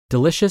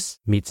Delicious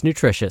meets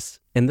nutritious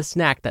in the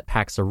snack that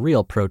packs a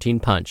real protein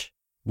punch.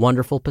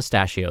 Wonderful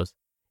Pistachios.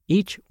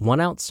 Each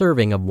 1-ounce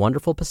serving of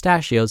Wonderful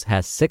Pistachios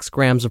has 6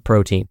 grams of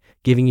protein,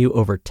 giving you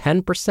over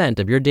 10%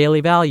 of your daily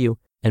value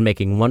and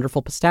making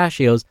Wonderful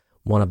Pistachios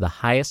one of the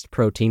highest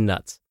protein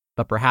nuts.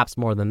 But perhaps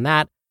more than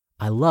that,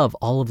 I love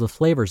all of the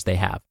flavors they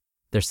have.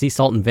 Their sea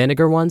salt and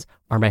vinegar ones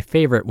are my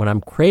favorite when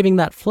I'm craving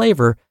that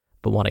flavor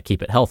but want to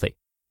keep it healthy.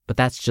 But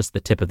that's just the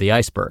tip of the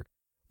iceberg.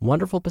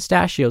 Wonderful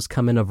Pistachios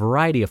come in a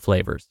variety of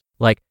flavors,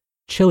 like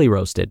chili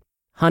roasted,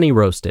 honey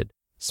roasted,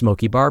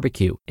 smoky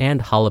barbecue,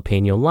 and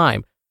jalapeno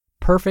lime,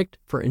 perfect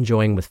for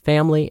enjoying with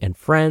family and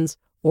friends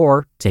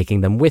or taking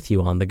them with you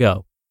on the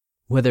go.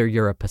 Whether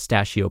you're a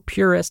pistachio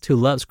purist who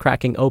loves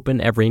cracking open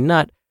every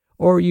nut,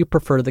 or you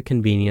prefer the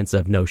convenience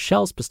of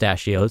no-shells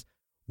pistachios,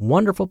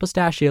 Wonderful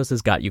Pistachios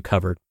has got you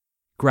covered.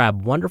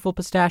 Grab Wonderful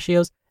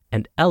Pistachios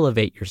and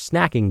elevate your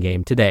snacking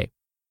game today.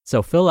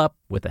 So fill up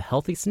with a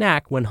healthy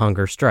snack when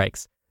hunger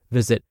strikes.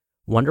 Visit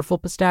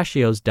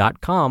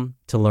wonderfulpistachios.com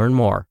to learn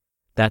more.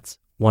 That's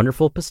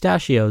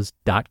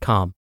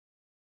wonderfulpistachios.com.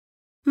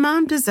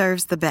 Mom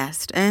deserves the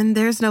best, and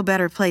there's no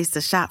better place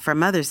to shop for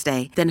Mother's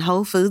Day than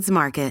Whole Foods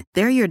Market.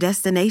 They're your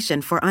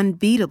destination for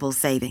unbeatable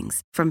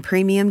savings, from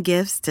premium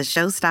gifts to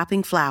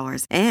show-stopping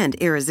flowers and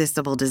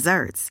irresistible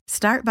desserts.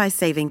 Start by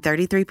saving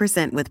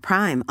 33% with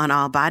Prime on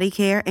all body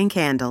care and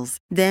candles.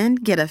 Then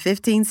get a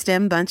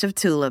 15-stem bunch of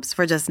tulips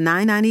for just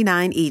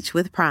 $9.99 each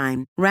with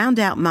Prime. Round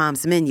out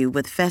Mom's menu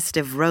with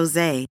festive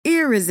rosé,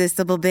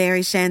 irresistible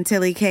berry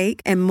chantilly cake,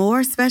 and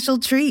more special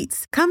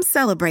treats. Come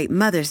celebrate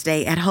Mother's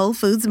Day at Whole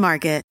Foods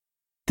Market.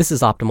 This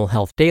is Optimal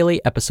Health Daily,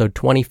 episode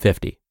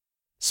 2050.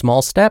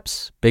 Small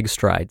Steps, Big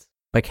Strides,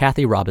 by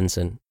Kathy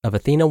Robinson of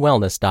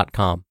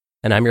AthenaWellness.com.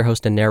 And I'm your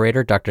host and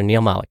narrator, Dr.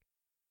 Neil Malik.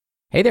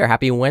 Hey there,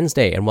 happy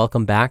Wednesday, and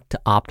welcome back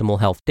to Optimal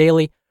Health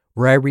Daily,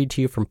 where I read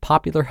to you from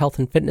popular health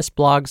and fitness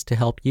blogs to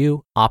help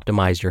you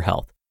optimize your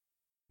health.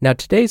 Now,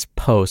 today's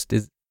post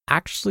is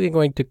actually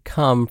going to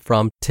come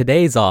from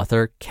today's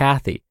author,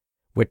 Kathy,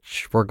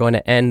 which we're going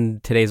to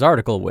end today's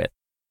article with.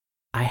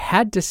 I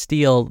had to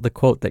steal the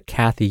quote that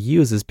Kathy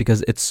uses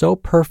because it's so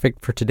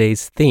perfect for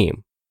today's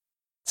theme.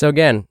 So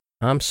again,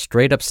 I'm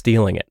straight up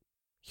stealing it.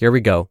 Here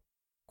we go.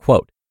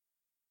 Quote,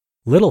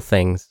 "Little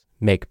things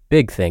make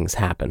big things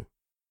happen."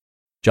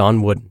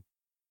 John Wooden.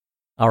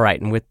 All right,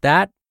 and with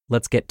that,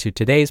 let's get to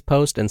today's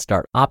post and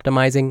start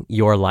optimizing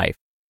your life.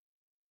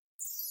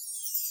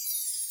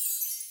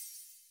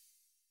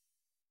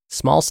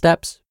 Small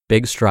Steps,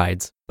 Big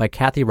Strides, by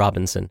Kathy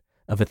Robinson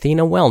of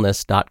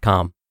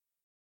AthenaWellness.com.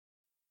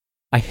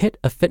 I hit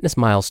a fitness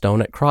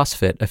milestone at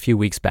CrossFit a few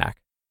weeks back.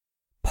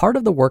 Part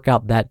of the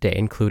workout that day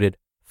included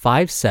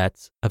 5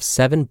 sets of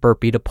 7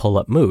 burpee to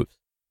pull-up moves.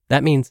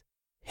 That means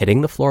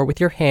hitting the floor with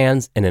your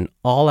hands in an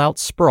all-out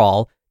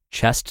sprawl,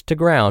 chest to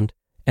ground,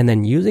 and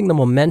then using the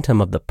momentum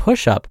of the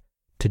push-up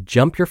to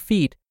jump your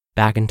feet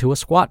back into a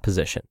squat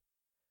position.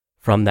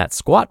 From that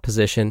squat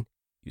position,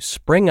 you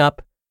spring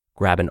up,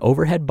 grab an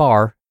overhead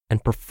bar,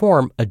 and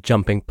perform a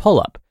jumping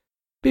pull-up,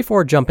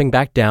 before jumping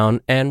back down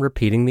and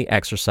repeating the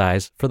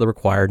exercise for the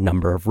required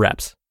number of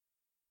reps.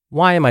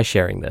 Why am I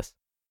sharing this?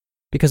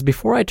 Because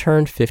before I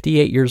turned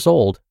 58 years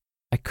old,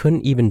 I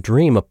couldn't even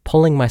dream of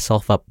pulling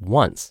myself up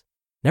once,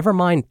 never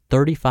mind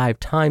 35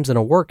 times in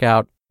a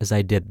workout as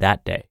I did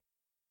that day.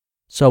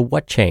 So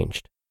what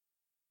changed?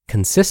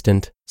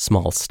 Consistent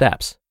small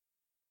steps.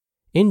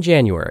 In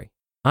January,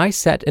 I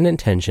set an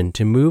intention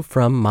to move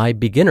from my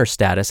beginner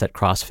status at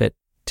CrossFit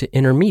to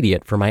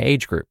intermediate for my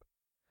age group.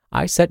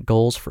 I set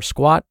goals for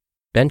squat,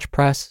 bench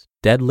press,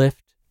 deadlift,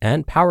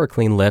 and power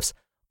clean lifts,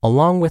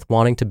 along with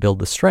wanting to build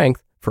the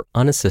strength for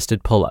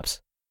unassisted pull-ups.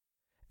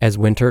 As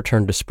winter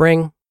turned to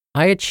spring,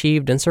 I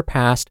achieved and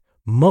surpassed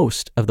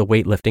most of the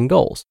weightlifting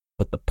goals,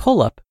 but the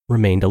pull-up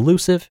remained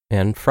elusive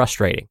and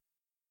frustrating.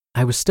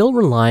 I was still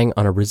relying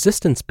on a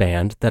resistance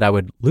band that I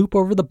would loop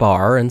over the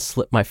bar and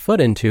slip my foot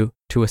into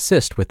to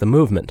assist with the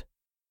movement.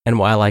 And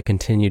while I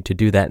continued to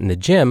do that in the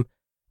gym,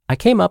 I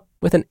came up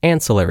with an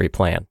ancillary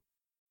plan.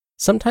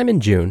 Sometime in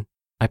June,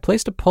 I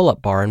placed a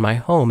pull-up bar in my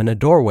home in a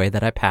doorway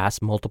that I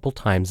pass multiple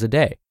times a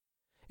day.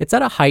 It's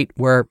at a height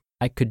where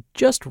I could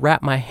just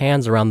wrap my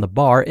hands around the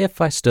bar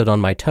if I stood on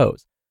my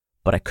toes,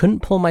 but I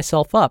couldn't pull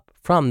myself up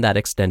from that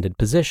extended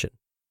position.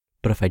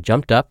 But if I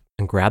jumped up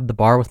and grabbed the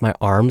bar with my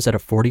arms at a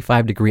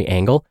 45-degree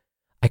angle,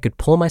 I could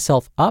pull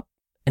myself up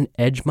and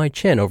edge my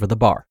chin over the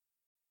bar.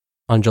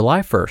 On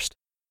July 1st,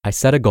 I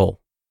set a goal: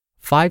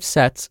 5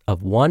 sets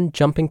of 1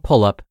 jumping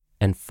pull-up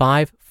and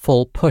 5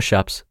 full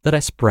push-ups that I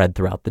spread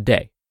throughout the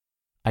day.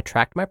 I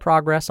tracked my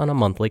progress on a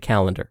monthly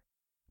calendar.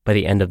 By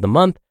the end of the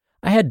month,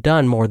 I had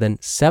done more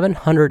than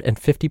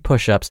 750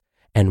 push-ups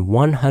and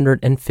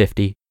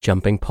 150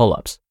 jumping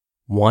pull-ups,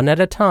 one at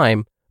a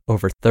time,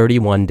 over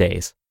 31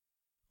 days.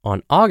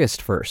 On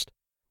August 1st,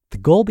 the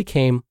goal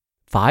became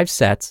 5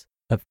 sets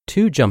of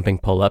 2 jumping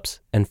pull-ups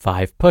and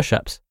 5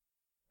 push-ups.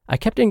 I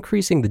kept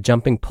increasing the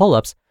jumping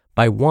pull-ups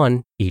by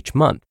 1 each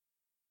month.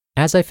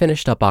 As I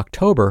finished up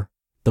October,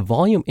 the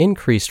volume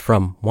increased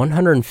from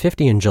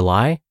 150 in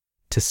July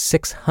to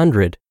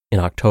 600 in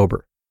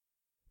October.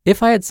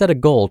 If I had set a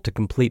goal to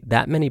complete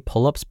that many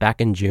pull-ups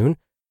back in June,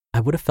 I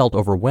would have felt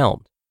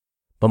overwhelmed.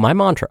 But my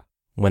mantra,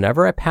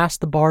 whenever I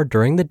passed the bar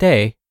during the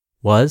day,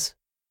 was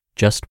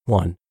just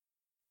one.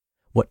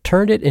 What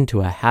turned it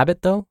into a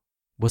habit, though,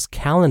 was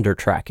calendar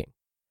tracking.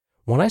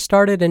 When I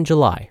started in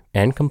July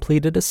and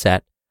completed a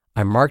set,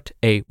 I marked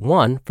a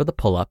 1 for the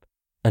pull-up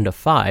and a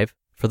 5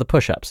 for the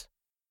push-ups.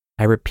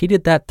 I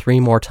repeated that 3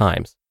 more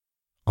times.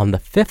 On the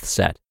 5th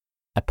set,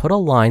 I put a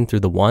line through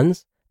the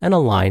 1s and a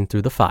line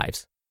through the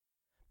 5s.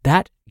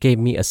 That gave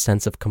me a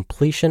sense of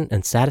completion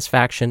and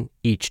satisfaction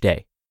each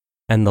day.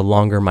 And the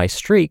longer my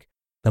streak,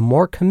 the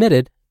more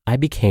committed I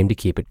became to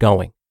keep it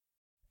going.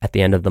 At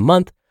the end of the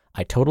month,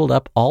 I totaled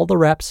up all the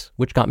reps,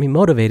 which got me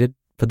motivated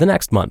for the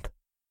next month.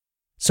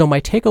 So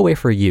my takeaway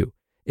for you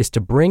is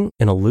to bring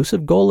an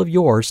elusive goal of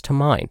yours to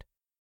mind.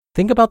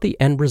 Think about the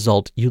end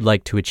result you'd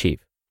like to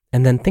achieve,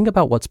 and then think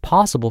about what's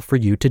possible for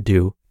you to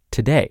do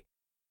today.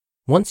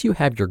 Once you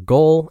have your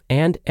goal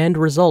and end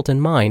result in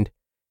mind,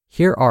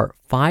 here are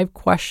 5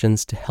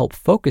 questions to help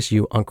focus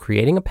you on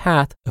creating a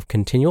path of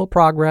continual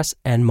progress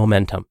and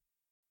momentum.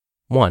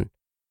 1.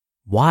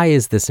 Why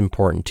is this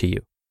important to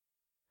you?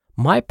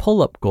 My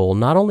pull-up goal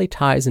not only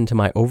ties into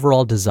my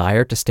overall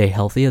desire to stay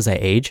healthy as I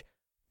age,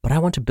 but I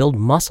want to build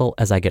muscle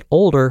as I get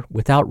older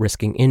without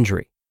risking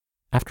injury.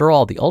 After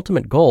all, the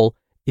ultimate goal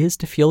is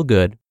to feel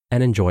good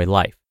and enjoy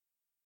life.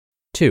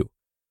 2.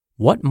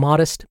 What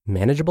modest,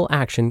 manageable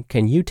action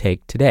can you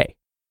take today?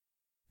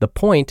 The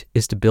point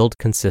is to build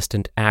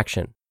consistent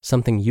action,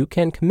 something you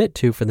can commit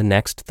to for the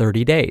next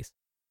 30 days.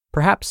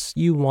 Perhaps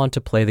you want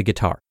to play the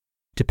guitar.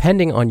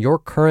 Depending on your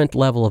current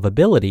level of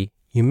ability,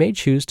 you may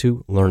choose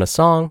to learn a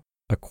song,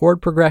 a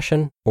chord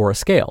progression, or a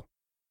scale.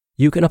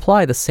 You can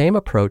apply the same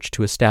approach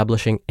to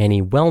establishing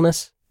any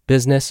wellness,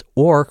 business,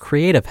 or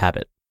creative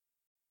habit.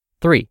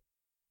 3.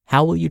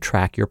 How will you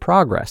track your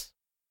progress?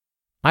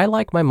 I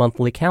like my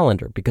monthly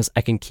calendar because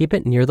I can keep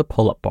it near the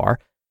pull-up bar,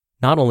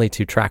 not only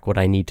to track what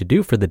I need to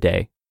do for the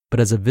day,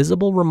 but as a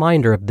visible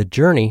reminder of the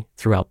journey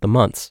throughout the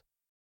months.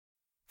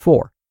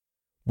 4.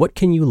 What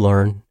can you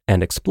learn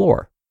and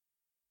explore?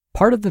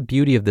 Part of the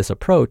beauty of this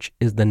approach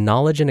is the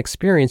knowledge and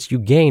experience you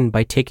gain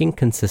by taking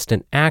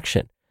consistent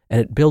action,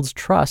 and it builds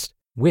trust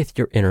with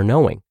your inner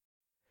knowing.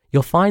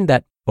 You'll find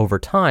that, over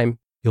time,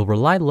 you'll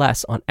rely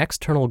less on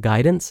external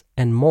guidance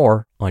and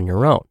more on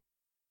your own.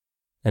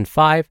 And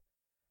 5,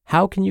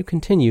 how can you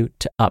continue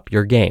to up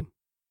your game?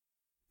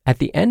 At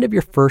the end of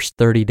your first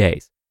 30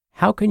 days,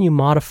 how can you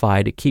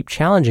modify to keep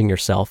challenging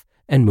yourself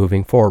and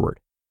moving forward?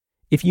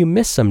 If you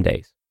miss some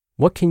days,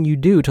 what can you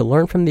do to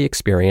learn from the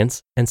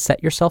experience and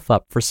set yourself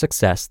up for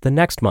success the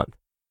next month?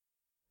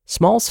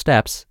 Small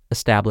steps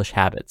establish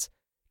habits,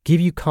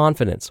 give you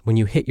confidence when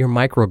you hit your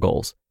micro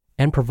goals,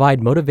 and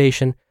provide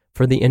motivation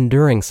for the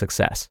enduring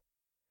success.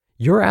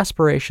 Your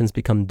aspirations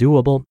become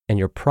doable and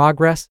your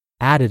progress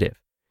additive.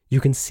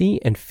 You can see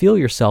and feel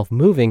yourself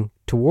moving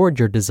toward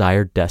your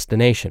desired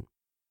destination.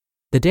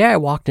 The day I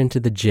walked into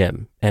the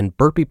gym and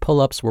burpee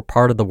pull-ups were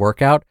part of the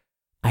workout,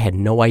 I had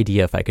no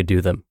idea if I could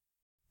do them.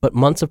 But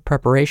months of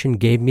preparation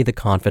gave me the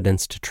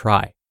confidence to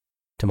try.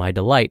 To my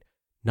delight,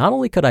 not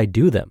only could I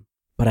do them,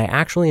 but I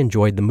actually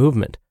enjoyed the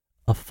movement,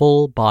 a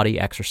full body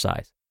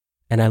exercise.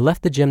 And I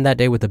left the gym that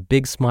day with a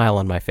big smile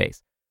on my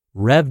face,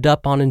 revved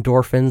up on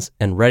endorphins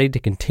and ready to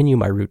continue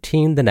my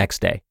routine the next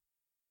day.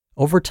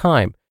 Over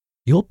time,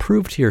 you'll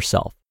prove to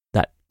yourself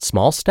that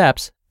small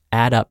steps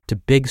add up to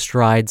big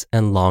strides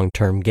and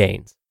long-term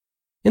gains.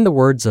 In the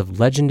words of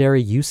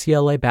legendary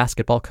UCLA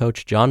basketball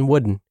coach John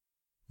Wooden,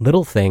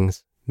 little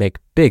things make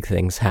big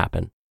things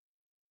happen.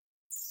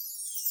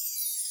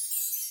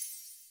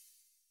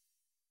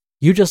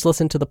 You just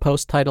listened to the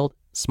post titled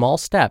Small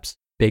Steps,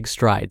 Big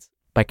Strides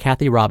by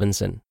Kathy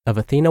Robinson of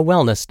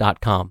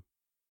AthenaWellness.com.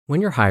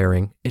 When you're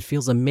hiring, it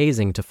feels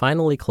amazing to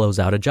finally close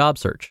out a job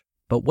search.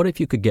 But what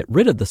if you could get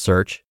rid of the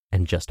search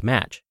and just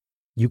match?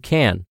 You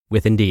can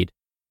with Indeed.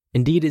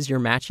 Indeed is your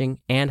matching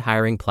and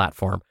hiring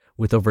platform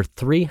with over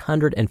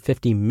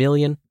 350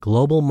 million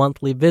global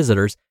monthly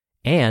visitors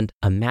and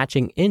a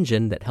matching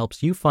engine that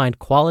helps you find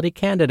quality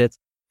candidates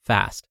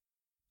fast.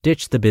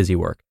 Ditch the busy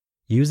work.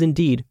 Use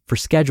Indeed for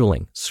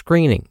scheduling,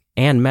 screening,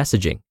 and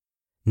messaging.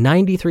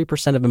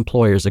 93% of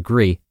employers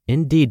agree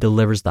Indeed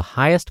delivers the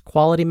highest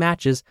quality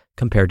matches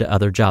compared to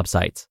other job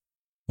sites.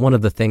 One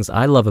of the things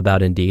I love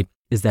about Indeed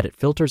is that it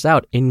filters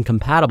out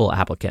incompatible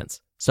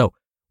applicants. So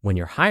when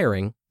you're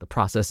hiring, the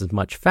process is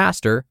much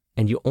faster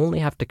and you only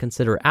have to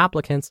consider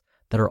applicants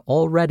that are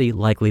already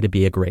likely to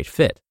be a great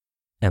fit.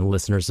 And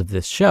listeners of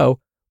this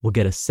show will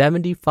get a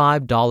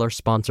 $75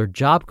 sponsored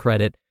job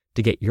credit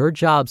to get your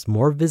jobs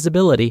more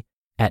visibility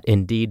at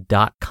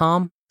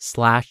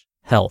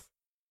Indeed.com/health.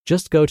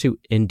 Just go to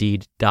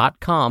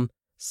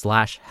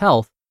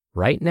Indeed.com/health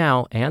right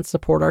now and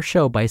support our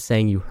show by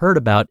saying you heard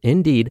about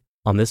Indeed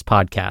on this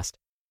podcast.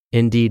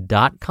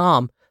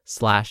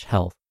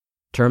 Indeed.com/health.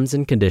 Terms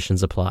and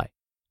conditions apply.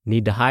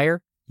 Need to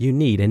hire? You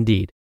need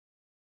Indeed.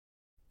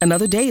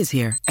 Another day is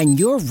here, and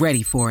you're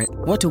ready for it.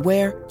 What to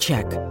wear?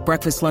 Check.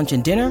 Breakfast, lunch,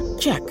 and dinner?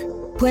 Check.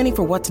 Planning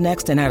for what's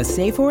next and how to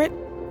save for it?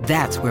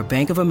 That's where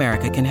Bank of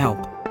America can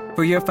help.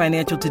 For your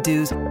financial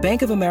to-dos,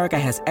 Bank of America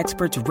has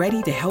experts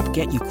ready to help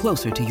get you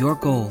closer to your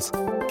goals.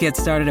 Get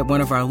started at one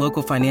of our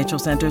local financial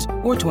centers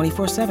or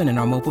 24/7 in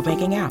our mobile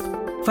banking app.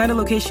 Find a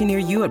location near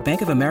you at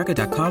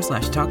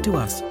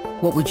bankofamerica.com/talktous.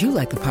 What would you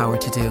like the power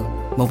to do?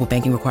 Mobile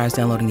banking requires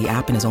downloading the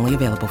app and is only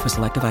available for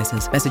select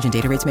devices. Message and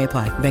data rates may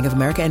apply. Bank of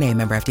America N.A.,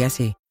 member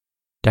FDIC.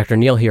 Dr.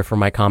 Neal here for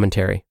my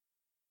commentary.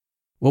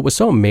 What was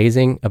so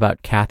amazing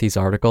about Kathy's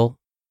article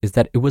is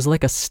that it was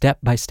like a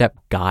step-by-step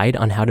guide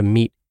on how to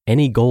meet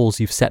any goals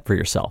you've set for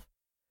yourself.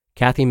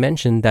 Kathy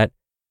mentioned that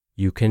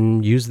you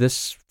can use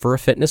this for a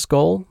fitness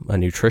goal, a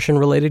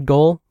nutrition-related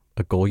goal,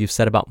 a goal you've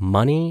set about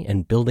money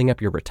and building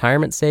up your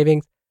retirement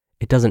savings.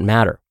 It doesn't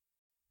matter.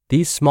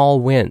 These small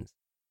wins,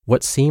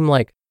 what seem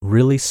like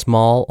really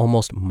small,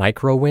 almost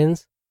micro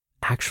wins,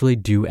 actually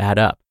do add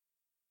up.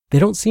 They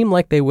don't seem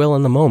like they will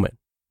in the moment,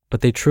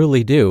 but they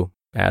truly do,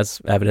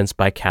 as evidenced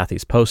by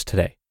Kathy's post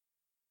today.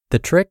 The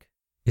trick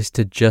is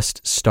to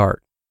just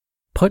start.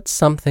 Put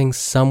something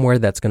somewhere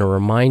that's going to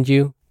remind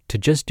you to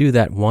just do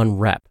that one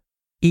rep.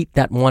 Eat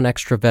that one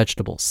extra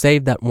vegetable.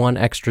 Save that one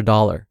extra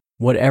dollar.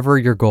 Whatever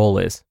your goal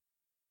is.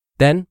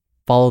 Then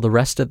follow the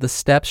rest of the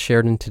steps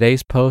shared in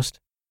today's post,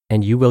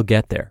 and you will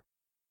get there.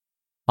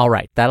 All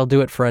right, that'll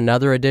do it for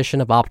another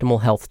edition of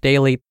Optimal Health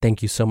Daily.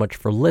 Thank you so much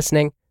for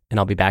listening, and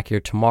I'll be back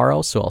here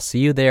tomorrow, so I'll see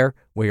you there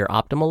where your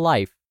optimal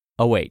life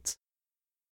awaits.